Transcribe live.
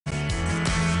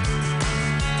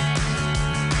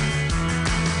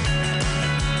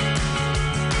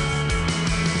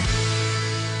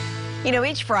You know,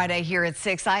 each Friday here at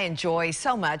 6, I enjoy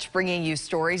so much bringing you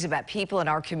stories about people in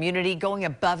our community going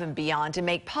above and beyond to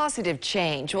make positive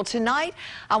change. Well, tonight,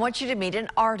 I want you to meet an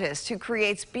artist who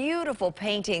creates beautiful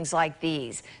paintings like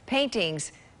these.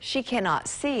 Paintings she cannot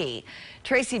see.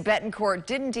 Tracy Betancourt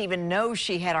didn't even know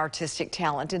she had artistic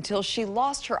talent until she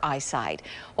lost her eyesight.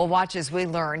 Well, watch as we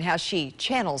learn how she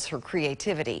channels her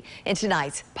creativity in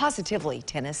tonight's Positively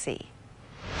Tennessee.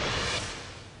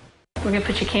 We're going to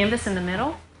put your canvas in the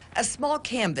middle. A small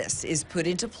canvas is put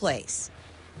into place.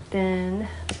 Then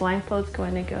the blindfold's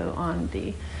going to go on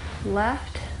the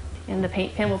left, and the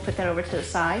paint pen, we'll put that over to the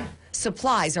side.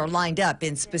 Supplies are lined up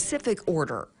in specific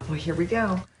order. Well, here we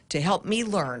go. To help me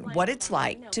learn what it's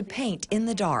like to paint in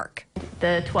the dark.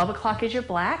 The 12 o'clock is your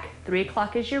black, 3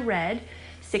 o'clock is your red,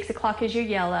 6 o'clock is your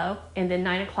yellow, and then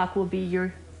 9 o'clock will be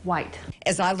your white.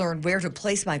 As I learned where to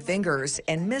place my fingers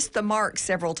and missed the mark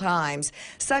several times,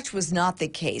 such was not the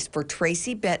case for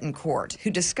Tracy Betancourt, who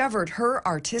discovered her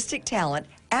artistic talent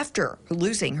after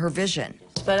losing her vision.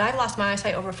 But I lost my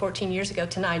eyesight over 14 years ago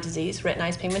to eye disease,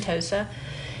 retinitis pigmentosa,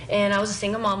 and I was a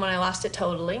single mom when I lost it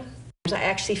totally. I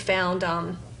actually found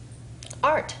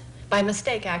art by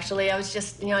mistake. Actually, I was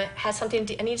just, I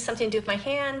needed something to do with my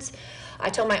hands. I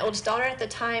told my oldest daughter at the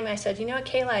time, I said, you know what,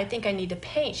 Kayla, I think I need to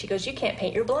paint. She goes, you can't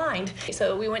paint, you're blind.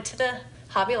 So we went to the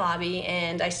Hobby Lobby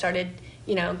and I started,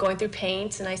 going through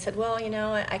paints, and I said, well,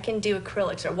 I can do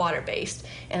acrylics or water-based,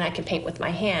 and I can paint with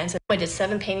my hands. I did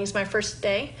 7 paintings my first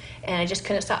day, and I just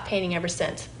couldn't stop painting ever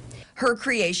since. Her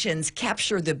creations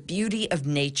capture the beauty of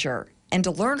nature. And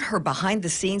to learn her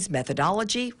behind-the-scenes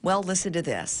methodology, well, listen to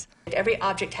this. Every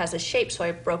object has a shape, so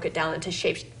I broke it down into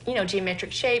shapes,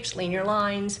 geometric shapes, linear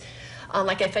lines.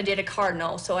 Like if I did a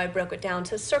cardinal, so I broke it down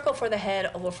to circle for the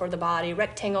head, oval for the body,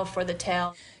 rectangle for the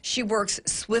tail. She works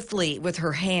swiftly with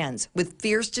her hands, with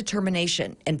fierce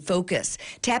determination and focus,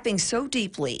 tapping so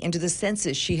deeply into the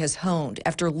senses she has honed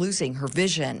after losing her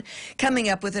vision, coming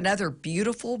up with another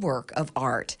beautiful work of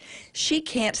art. She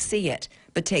can't see it,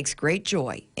 but takes great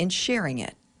joy in sharing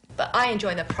it. But I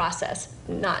enjoy the process,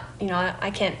 not, I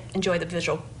can't enjoy the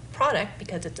visual product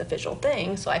because it's a visual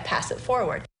thing, so I pass it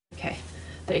forward. Okay,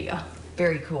 there you go.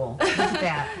 Very cool. Look at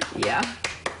that. Yeah.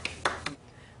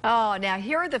 Oh, now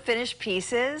here are the finished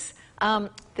pieces.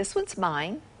 This one's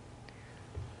mine.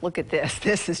 Look at this.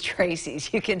 This is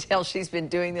Tracy's. You can tell she's been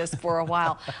doing this for a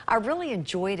while. I really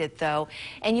enjoyed it, though.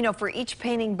 And, for each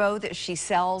painting bow that she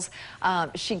sells,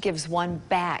 she gives one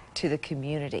back to the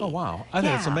community. Oh, wow. I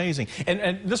think it's amazing.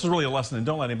 And this is really a lesson, and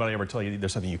don't let anybody ever tell you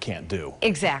there's something you can't do.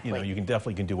 Exactly. You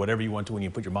definitely can do whatever you want to when you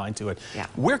put your mind to it. Yeah.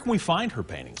 Where can we find her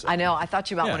paintings? I know. I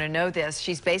thought you might want to know this.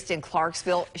 She's based in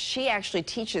Clarksville. She actually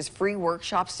teaches free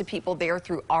workshops to people there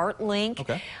through ArtLink.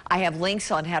 Okay. I have links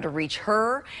on how to reach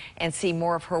her and see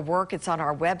more of her work. It's on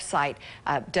our website,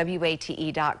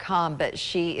 WATE.com, but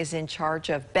she is in charge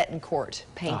of Betancourt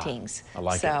paintings. I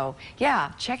like it. So,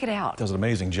 yeah, check it out. Does an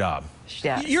amazing job. She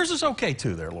does. Yours is okay,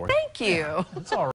 too, there, Lori. Thank you. Yeah, it's all right.